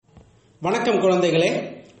வணக்கம் குழந்தைகளே,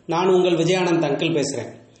 நான் உங்கள் விஜயானந்த் அங்கிள் பேசுகிறேன்.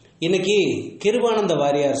 இன்னைக்கு கிருபானந்த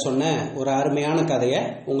வாரியார் சொன்ன ஒரு அருமையான கதையை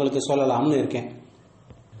உங்களுக்கு சொல்லலாம்னு இருக்கேன்.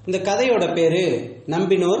 இந்த கதையோட பேரு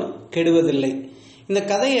நம்பினோர் கெடுவதில்லை. இந்த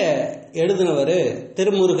கதையை எழுதினவர்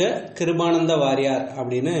திருமுருக கிருபானந்த வாரியார்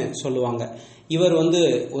அப்படின்னு சொல்லுவாங்க. இவர்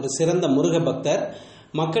ஒரு சிறந்த முருக பக்தர்.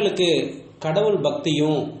 மக்களுக்கு கடவுள்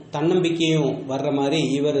பக்தியும் தன்னம்பிக்கையும் வர்ற மாதிரி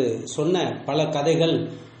இவர் சொன்ன பல கதைகள்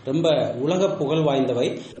ரொம்ப உலக புகழ் வாய்ந்தவை.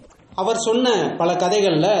 அவர் சொன்ன பல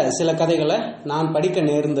கதைகளில் சில கதைகளை நான் படிக்க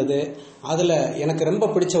நேர்ந்தது. அதில் எனக்கு ரொம்ப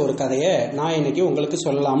பிடிச்ச ஒரு கதையை நான் இன்னைக்கு உங்களுக்கு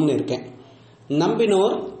சொல்லலாம்னு இருக்கேன்.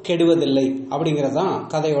 நம்பினோர் கெடுவதில்லை அப்படிங்கிறது தான்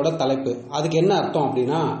கதையோட தலைப்பு. அதுக்கு என்ன அர்த்தம்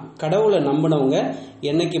அப்படின்னா, கடவுளை நம்பினவங்க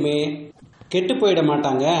என்னைக்குமே கெட்டு போயிட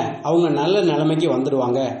மாட்டாங்க, அவங்க நல்ல நிலைமைக்கு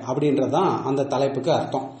வந்துடுவாங்க அப்படின்றதான் அந்த தலைப்புக்கு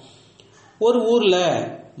அர்த்தம். ஒரு ஊரில்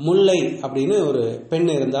முல்லை அப்படின்னு ஒரு பெண்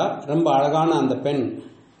இருந்தா. ரொம்ப அழகான அந்த பெண்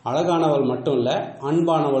அழகானவள் மட்டும் இல்ல,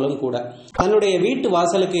 அன்பானவளும் கூட. தன்னுடைய வீட்டு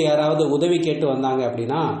வாசலுக்கு யாராவது உதவி கேட்டு வந்தாங்க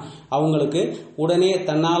அப்படின்னா அவங்களுக்கு உடனே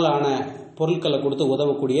தன்னால் ஆன பொருட்களை கொடுத்து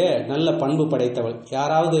உதவக்கூடிய நல்ல பண்பு படைத்தவள்.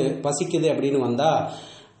 யாராவது பசிக்குது அப்படின்னு வந்தா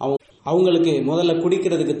அவங்களுக்கு முதல்ல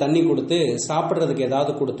குடிக்கிறதுக்கு தண்ணி கொடுத்து, சாப்பிட்றதுக்கு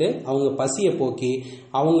ஏதாவது கொடுத்து அவங்க பசியை போக்கி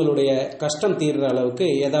அவங்களுடைய கஷ்டம் தீர்ற அளவுக்கு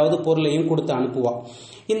ஏதாவது பொருளையும் கொடுத்து அனுப்புவா.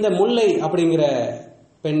 இந்த முல்லை அப்படிங்கிற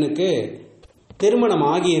பெண்ணுக்கு திருமணம்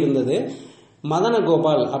ஆகி இருந்தது.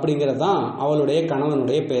 மதனகோபால் அப்படிங்கிறது தான் அவளுடைய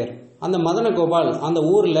கணவனுடைய பெயர். அந்த மதனகோபால் அந்த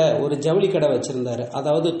ஊரில் ஒரு ஜவுளி கடை வச்சிருந்தாரு.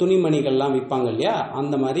 அதாவது துணிமணிகள்லாம் விற்பாங்க இல்லையா,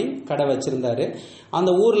 அந்த மாதிரி கடை வச்சிருந்தாரு.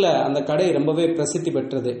 அந்த ஊரில் அந்த கடை ரொம்பவே பிரசித்தி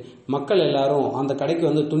பெற்றது. மக்கள் எல்லாரும் அந்த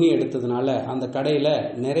கடைக்கு துணி எடுத்ததுனால அந்த கடையில்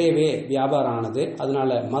நிறையவே வியாபாரம் ஆனது.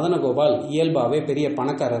 அதனால மதனகோபால் இயல்பாகவே பெரிய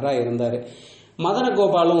பணக்காரராக இருந்தார்.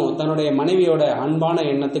 மதனகோபாலும் தன்னுடைய மனைவியோட அன்பான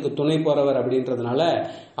எண்ணத்துக்கு துணை போறவர் அப்படின்றதுனால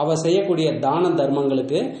அவர் செய்யக்கூடிய தான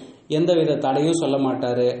தர்மங்களுக்கு எந்தவித தடையும் சொல்ல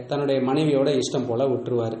மாட்டாரு. தன்னுடைய மனைவியோட இஷ்டம் போல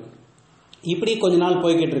விட்டுருவாரு. இப்படி கொஞ்ச நாள்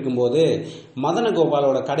போய்கிட்டு இருக்கும்போது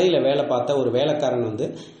மதனகோபாலோட கடையில் வேலை பார்த்த ஒரு வேலைக்காரன்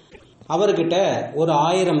அவர்கிட்ட ஒரு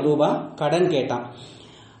 1000 ரூபாய் கடன் கேட்டான்.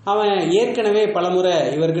 அவன் ஏற்கனவே பலமுறை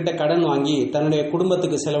இவர்கிட்ட கடன் வாங்கி தன்னுடைய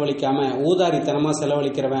குடும்பத்துக்கு செலவழிக்காம ஊதாரித்தனமா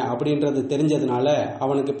செலவழிக்கிறவன் அப்படின்றது தெரிஞ்சதுனால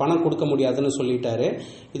அவனுக்கு பணம் கொடுக்க முடியாதுன்னு சொல்லிட்டாரு.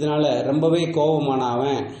 இதனால ரொம்பவே கோபமான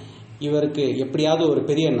அவன் இவருக்கு எப்படியாவது ஒரு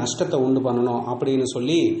பெரிய நஷ்டத்தை உண்டு பண்ணணும் அப்படின்னு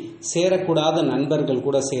சொல்லி சேரக்கூடாத நண்பர்கள்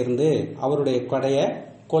கூட சேர்ந்து அவருடைய கடையை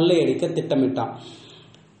கொள்ளையடிக்க திட்டமிட்டான்.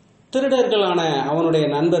 திருடர்களான அவனுடைய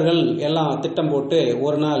நண்பர்கள் எல்லாம் திட்டம் போட்டு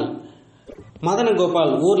ஒரு நாள்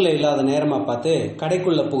மதனகோபால் ஊர்ல இல்லாத நேரமா பார்த்து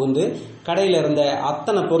கடைக்குள்ள புகுந்து கடையில இருந்த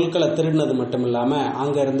அத்தனை பொருட்களை திருடினது மட்டும் இல்லாம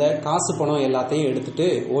அங்க இருந்த காசு பணம் எல்லாத்தையும் எடுத்துட்டு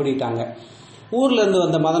ஓடிட்டாங்க. ஊர்ல இருந்து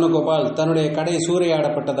வந்த மதனகோபால் தன்னுடைய கடை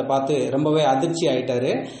சூறையாடப்பட்டதை பார்த்து ரொம்பவே அதிர்ச்சி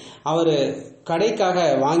ஆயிட்டாரு. அவரு கடைக்காக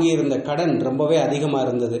வாங்கியிருந்த கடன் ரொம்பவே அதிகமா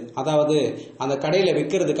இருந்தது. அதாவது அந்த கடையில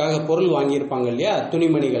விற்கிறதுக்காக பொருள் வாங்கியிருப்பாங்க இல்லையா,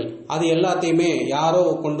 துணிமணிகள், அது எல்லாத்தையுமே யாரோ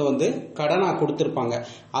கொண்டு கடனா கொடுத்திருப்பாங்க.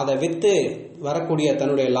 அதை வித்து வரக்கூடிய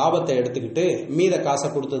தன்னுடைய லாபத்தை எடுத்துக்கிட்டு மீத காசை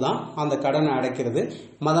கொடுத்து தான் அந்த கடனை அடைக்கிறது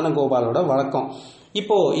மதனகோபாலோட வழக்கம்.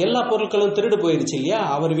 இப்போ எல்லா பொருட்களும் திருடு போயிடுச்சு இல்லையா,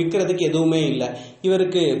 அவர் விற்கிறதுக்கு எதுவுமே இல்லை.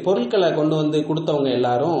 இவருக்கு பொருட்களை கொண்டு கொடுத்தவங்க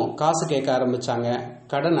எல்லாரும் காசு கேட்க ஆரம்பிச்சாங்க.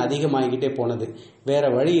 கடன் அதிகமாகிக்கிட்டே போனது. வேற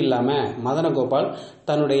வழி இல்லாம மதனகோபால்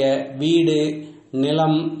தன்னுடைய வீடு,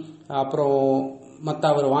 நிலம், அப்புறம் மற்ற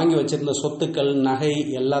அவர் வாங்கி வச்சிருந்த சொத்துக்கள், நகை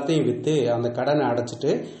எல்லாத்தையும் விற்று அந்த கடனை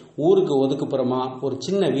அடைச்சிட்டு ஊருக்கு ஒதுக்குப்புறமா ஒரு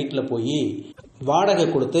சின்ன வீட்டில் போய் வாடகை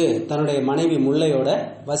கொடுத்து தன்னுடைய மனைவி முல்லையோட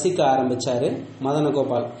வசிக்க ஆரம்பிச்சாரு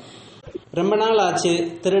மதனகோபால். ரொம்ப நாள் ஆச்சு,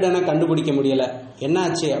 திருடனை கண்டுபிடிக்க முடியல. என்ன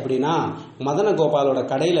ஆச்சு அப்படின்னா, மதனகோபாலோட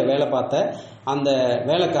கடையில வேலை பார்த்த அந்த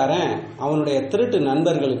வேலைக்காரன் அவனுடைய திருட்டு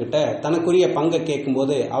நண்பர்கள்கிட்ட தனக்குரிய பங்கை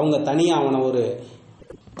கேட்கும்போது அவங்க தனியா அவனை ஒரு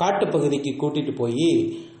காட்டுப்பகுதிக்கு கூட்டிட்டு போய்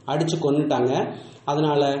அடிச்சு கொன்னுட்டாங்க.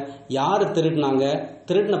 அதனால யாரு திருடினாங்க,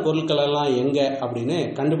 திருடின பொருட்கள் எல்லாம் எங்க அப்படின்னு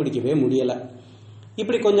கண்டுபிடிக்கவே முடியல.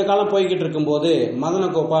 இப்படி கொஞ்ச காலம் போய்கிட்டு இருக்கும்போது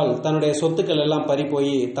மதனகோபால் தன்னுடைய சொத்துக்கள் எல்லாம் பறி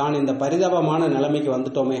போய் தான் இந்த பரிதாபமான நிலைமைக்கு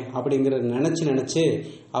வந்துட்டோமே அப்படிங்கிறத நினைச்சு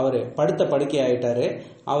அவர் படுத்த படுக்கை ஆயிட்டாரு.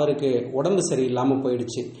 அவருக்கு உடம்பு சரியில்லாம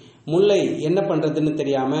போயிடுச்சு. முல்லை என்ன பண்றதுன்னு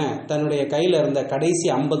தெரியாம தன்னுடைய கையில இருந்த கடைசி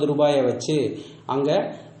 50 ரூபாயை வச்சு அங்க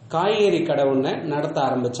காய்கறி கடை ஒண்ண நடத்த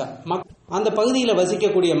ஆரம்பிச்சா. அந்த பகுதியில்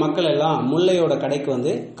வசிக்கக்கூடிய மக்கள் எல்லாம் முல்லையோட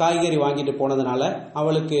கடைக்கு காய்கறி வாங்கிட்டு போனதுனால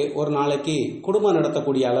அவளுக்கு ஒரு நாளைக்கு குடும்பம்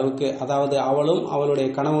நடத்தக்கூடிய அளவுக்கு, அதாவது அவளும் அவளுடைய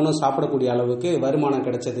கணவனும் சாப்பிடக்கூடிய அளவுக்கு வருமானம்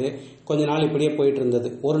கிடைச்சது. கொஞ்ச நாள் இப்படியே போயிட்டு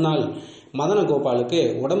இருந்தது. ஒரு நாள் மதனகோபாலுக்கு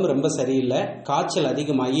உடம்பு ரொம்ப சரியில்லை, காய்ச்சல்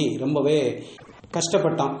அதிகமாகி ரொம்பவே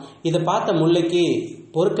கஷ்டப்பட்டான். இதை பார்த்த முல்லைக்கு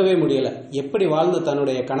பொறுக்கவே முடியல. எப்படி வாழ்ந்து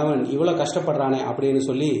தன்னுடைய கணவன் இவ்வளவு கஷ்டப்படுறானே அப்படின்னு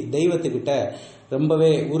சொல்லி தெய்வத்துக்கிட்ட ரொம்பவே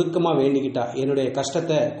உருக்கமா வேண்டிக்கிட்டா. என்னுடைய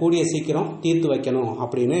கஷ்டத்தை கூடிய சீக்கிரம் தீர்த்து வைக்கணும்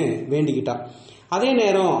அப்படின்னு வேண்டிக்கிட்டா. அதே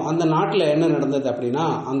நேரம் அந்த நாட்டில் என்ன நடந்தது அப்படின்னா,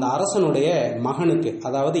 அந்த அரசனுடைய மகனுக்கு,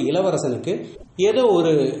 அதாவது இளவரசனுக்கு ஏதோ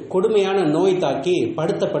ஒரு கொடுமையான நோய் தாக்கி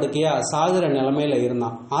படுத்த படுக்கையா சாகுற நிலைமையில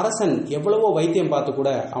இருந்தான். அரசன் எவ்வளவோ வைத்தியம் பார்த்து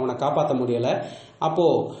கூட அவனை காப்பாற்ற முடியல. அப்போ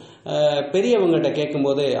பெரியவங்ககிட்ட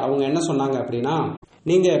கேட்கும்போது அவங்க என்ன சொன்னாங்க அப்படின்னா,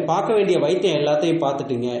 நீங்க பார்க்க வேண்டிய வைத்தியம் எல்லாத்தையும்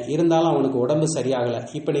பார்த்துட்டீங்க, இருந்தாலும் அவனுக்கு உடம்பு சரியாகல.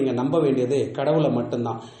 இப்ப நீங்க நம்ப வேண்டியது கடவுளை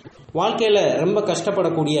மட்டும்தான். வாழ்க்கையில ரொம்ப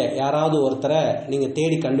கஷ்டப்படக்கூடிய யாராவது ஒருத்தரை நீங்க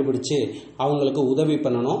தேடி கண்டுபிடிச்சு அவங்களுக்கு உதவி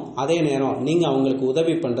பண்ணணும். அதே நேரம் நீங்க அவங்களுக்கு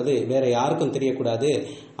உதவி பண்றது வேற யாருக்கும் தெரியக்கூடாது.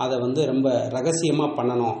 அதை ரொம்ப ரகசியமா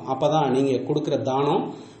பண்ணணும். அப்பதான் நீங்க கொடுக்கிற தானம்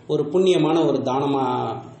ஒரு புண்ணியமான ஒரு தானமா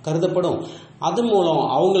கருதப்படும். அது மூலம்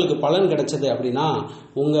அவங்களுக்கு பலன் கிடைச்சது அப்படின்னா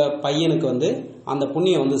உங்க பையனுக்கு அந்த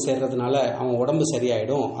புண்ணியம் சேர்றதுனால அவன் உடம்பு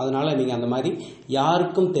சரியாயிடும். அதனால நீங்க அந்த மாதிரி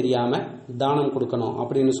யாருக்கும் தெரியாம தானம் கொடுக்கணும்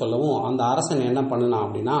அப்படின்னு சொல்லவும், அந்த அரசன் என்ன பண்ணனான்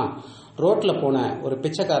அப்படின்னா, ரோட்ல போன ஒரு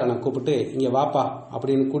பிச்சைக்காரனை கூப்பிட்டு இங்க வாப்பா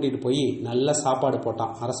அப்படின்னு கூட்டிட்டு போய் நல்ல சாப்பாடு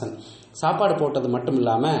போட்டான் அரசன். சாப்பாடு போட்டது மட்டும்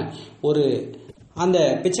இல்லாம அந்த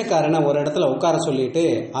பிச்சைக்காரனை ஒரு இடத்துல உட்கார சொல்லிட்டு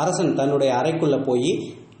அரசன் தன்னுடைய அறைக்குள்ள போய்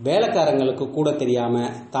வேலைக்காரங்களுக்கு கூட தெரியாம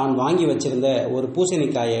தான் வாங்கி வச்சிருந்த ஒரு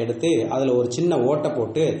பூசணிக்காயை எடுத்து அதுல ஒரு சின்ன ஓட்டை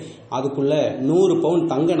போட்டு அதுக்குள்ள 100 பவுன்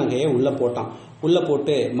தங்க நகையை உள்ள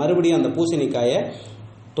போட்டு மறுபடியும் அந்த பூசணிக்காயை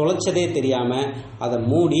தொலைச்சதே தெரியாம அதை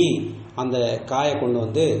மூடி அந்த காயை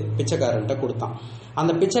கொண்டு பிச்சைக்காரன்ட்ட கொடுத்தான்.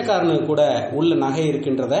 அந்த பிச்சைக்காரனுக்கு கூட உள்ள நகை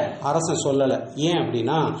இருக்கின்றத அரசன் சொல்லலை. ஏன்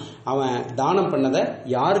அப்படின்னா, அவன் தானம் பண்ணதை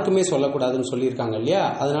யாருக்குமே சொல்லக்கூடாதுன்னு சொல்லியிருக்காங்க இல்லையா.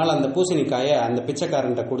 அதனால அந்த பூசணிக்காயை அந்த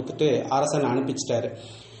பிச்சைக்காரன்ட்ட கொடுத்துட்டு அரசன் அனுப்பிச்சிட்டாரு.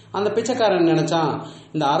 அந்த பிச்சைக்காரன் நினைச்சான்,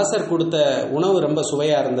 இந்த அரசர் கொடுத்த உணவு ரொம்ப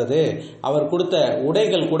சுவையா இருந்தது, அவர் கொடுத்த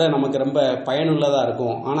உடைகள் கூட நமக்கு ரொம்ப பயனுள்ளதா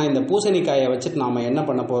இருக்கும். ஆனா இந்த பூசணிக்காயை வச்சுட்டு நாம என்ன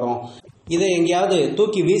பண்ண போறோம், இதை எங்கேயாவது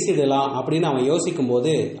தூக்கி வீசிடலாம் அப்படின்னு அவன் யோசிக்கும்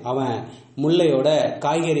போது அவன் முல்லையோட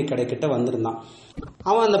காய்கறி கடைக்கிட்ட வந்திருந்தான்.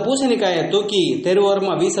 அவன் அந்த பூசணிக்காயை தூக்கி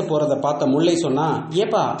தெருவோரமா வீச போறதை பார்த்த முல்லை சொன்னா,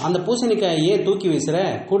 ஏப்பா அந்த பூசணிக்காயை ஏன் தூக்கி வீசுற,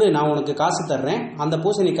 கொடு, நான் உனக்கு காசு தர்றேன், அந்த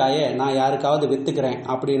பூசணிக்காயை நான் யாருக்காவது வித்துக்கிறேன்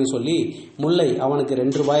அப்படின்னு சொல்லி முல்லை அவனுக்கு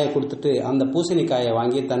 2 ரூபாயை கொடுத்துட்டு அந்த பூசணிக்காயை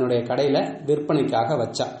வாங்கி தன்னுடைய கடையில விற்பனைக்காக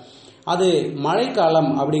வச்சா. அது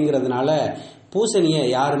மழைக்காலம் அப்படிங்கிறதுனால பூசணியை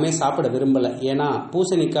யாருமே சாப்பிட விரும்பல. ஏன்னா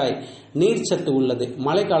பூசணிக்காய் நீர்ச்சத்து உள்ளது.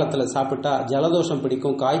 மழை காலத்துல சாப்பிட்டா ஜலதோஷம்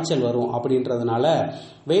பிடிக்கும், காய்ச்சல் வரும் அப்படின்றதுனால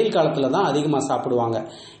வெயில் காலத்துல தான் அதிகமா சாப்பிடுவாங்க.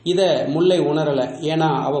 இத முல்லை உணரல. ஏன்னா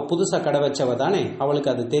அவ புதுசா கடை வச்சவ தானே,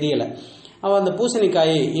 அவளுக்கு அது தெரியல. அவ அந்த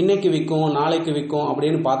பூசணிக்காயை இன்னைக்கு விற்கும் நாளைக்கு விற்கும்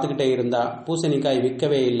அப்படின்னு பார்த்துக்கிட்டே இருந்தா பூசணிக்காய்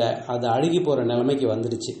விற்கவே இல்லை. அது அழுகி போற நிலைமைக்கு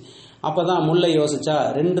வந்துடுச்சு. அப்பதான் முல்லை யோசிச்சா,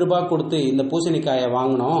 2 ரூபாய் கொடுத்து இந்த பூசணிக்காயை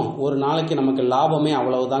வாங்கினோம், ஒரு நாளைக்கு நமக்கு லாபமே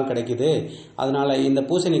அவ்வளவுதான் கிடைக்குது, அதனால இந்த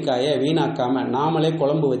பூசணிக்காயை வீணாக்காம நாமளே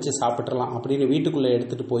குழம்பு வச்சு சாப்பிட்றலாம் அப்படின்னு வீட்டுக்குள்ள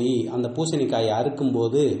எடுத்துட்டு போய் அந்த பூசணிக்காயை அறுக்கும்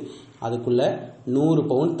போது அதுக்குள்ள 100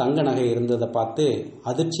 பவுன் தங்க நகை இருந்ததை பார்த்து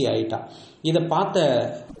அதிர்ச்சி ஆயிட்டான். இதை பார்த்த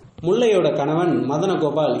முல்லையோட கணவன்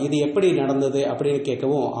மதனகோபால் இது எப்படி நடந்தது அப்படின்னு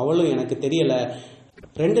கேட்கவும், அவளும் எனக்கு தெரியல,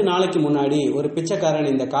 2 நாளைக்கு முன்னாடி ஒரு பிச்சைக்காரன்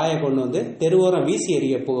இந்த காயை கொண்டு தெருவோரம் வீசி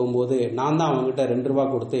எறிய போகும்போது நான் தான் அவங்ககிட்ட 2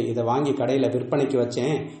 ரூபாய் கொடுத்து இதை வாங்கி கடையில விற்பனைக்கு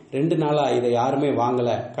வச்சேன். 2 நாளா இதை யாருமே வாங்கல.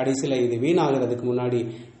 கடைசியில இது வீணாகிறதுக்கு முன்னாடி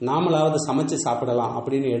நாமளாவது சமைச்சு சாப்பிடலாம்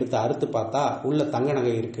அப்படின்னு எடுத்து அறுத்து பார்த்தா உள்ள தங்க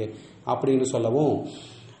நகை இருக்கு அப்படின்னு சொல்லவும்,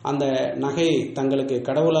 அந்த நகை தங்களுக்கு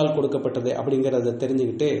கடவுளால் கொடுக்கப்பட்டது அப்படிங்கறத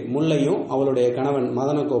தெரிஞ்சுக்கிட்டு முல்லையும் அவளுடைய கணவன்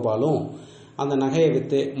மதனகோபாலும் அந்த நகையை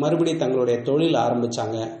விற்று மறுபடியும் தங்களுடைய தொழில்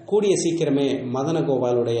ஆரம்பிச்சாங்க. கூடிய சீக்கிரமே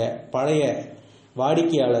மதனகோபாலுடைய பழைய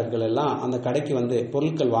வாடிக்கையாளர்கள் எல்லாம் அந்த கடைக்கு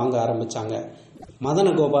பொருட்கள் வாங்க ஆரம்பிச்சாங்க.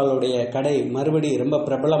 மதனகோபாலுடைய கடை மறுபடி ரொம்ப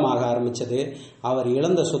பிரபலமாக ஆரம்பிச்சது. அவர்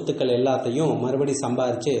இழந்த சொத்துக்கள் எல்லாத்தையும் மறுபடி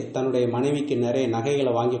சம்பாரிச்சு தன்னுடைய மனைவிக்கு நிறைய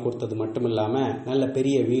நகைகளை வாங்கி கொடுத்தது மட்டும் இல்லாம நல்ல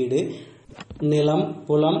பெரிய வீடு, நிலம்,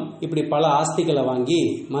 புலம், இப்படி பல ஆஸ்திகளை வாங்கி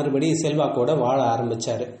மறுபடி செல்வாக்கோட வாழ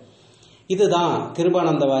ஆரம்பிச்சாரு. இதுதான்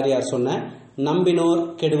கிருபானந்த வாரியார் சொன்ன நம்பினோர்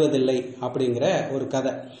கெடுவதில்லை அப்படிங்கிற ஒரு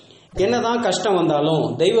கதை. என்னதான் கஷ்டம் வந்தாலும்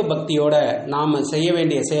தெய்வ பக்தியோட நாம செய்ய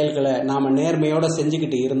வேண்டிய செயல்களை நாம நேர்மையோட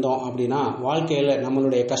செஞ்சுக்கிட்டு இருந்தோம் அப்படின்னா வாழ்க்கையில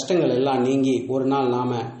நம்மளுடைய கஷ்டங்கள் எல்லாம் நீங்கி ஒரு நாள்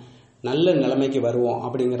நாம நல்ல நிலைமைக்கு வருவோம்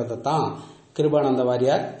அப்படிங்கறத தான் கிருபானந்த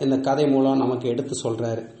வாரியார் இந்த கதை மூலம் நமக்கு எடுத்து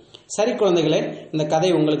சொல்றாரு. சரி குழந்தைகளே, இந்த கதை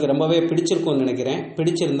உங்களுக்கு ரொம்பவே பிடிச்சிருக்கும்னு நினைக்கிறேன்.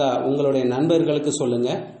 பிடிச்சிருந்தா உங்களுடைய நண்பர்களுக்கு சொல்லுங்க.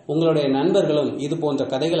 உங்களுடைய நண்பர்களும் இது போன்ற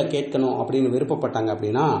கதைகளை கேட்கணும் அப்படின்னு விருப்பப்பட்டாங்க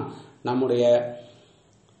அப்படின்னா நம்முடைய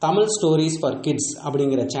தமிழ் ஸ்டோரிஸ் ஃபார் கிட்ஸ்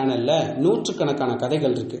அப்படிங்கிற சேனல்ல 100கணக்கான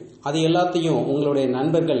கதைகள் இருக்கு. அது எல்லாத்தையும் உங்களுடைய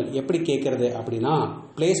நண்பர்கள் எப்படி கேட்கறது அப்படின்னா,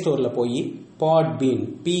 பிளே ஸ்டோர்ல போய் பாட்பீன்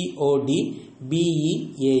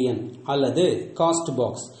PODBEAN அல்லது காஸ்ட்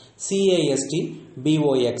பாக்ஸ்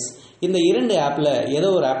CASTBOX இந்த 2 ஆப்பில் ஏதோ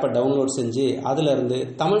ஒரு ஆப்பை டவுன்லோட் செஞ்சு அதிலிருந்து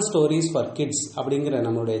தமிழ் ஸ்டோரிஸ் ஃபார் கிட்ஸ் அப்படிங்கிற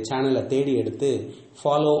நம்மளுடைய சேனலை தேடி எடுத்து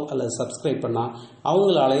ஃபாலோ அல்லது சப்ஸ்கிரைப் பண்ணால்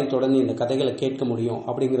அவங்களாலையும் தொடர்ந்து இந்த கதைகளை கேட்க முடியும்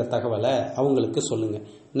அப்படிங்கிற தகவலை அவங்களுக்கு சொல்லுங்கள்.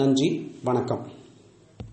 நன்றி, வணக்கம்.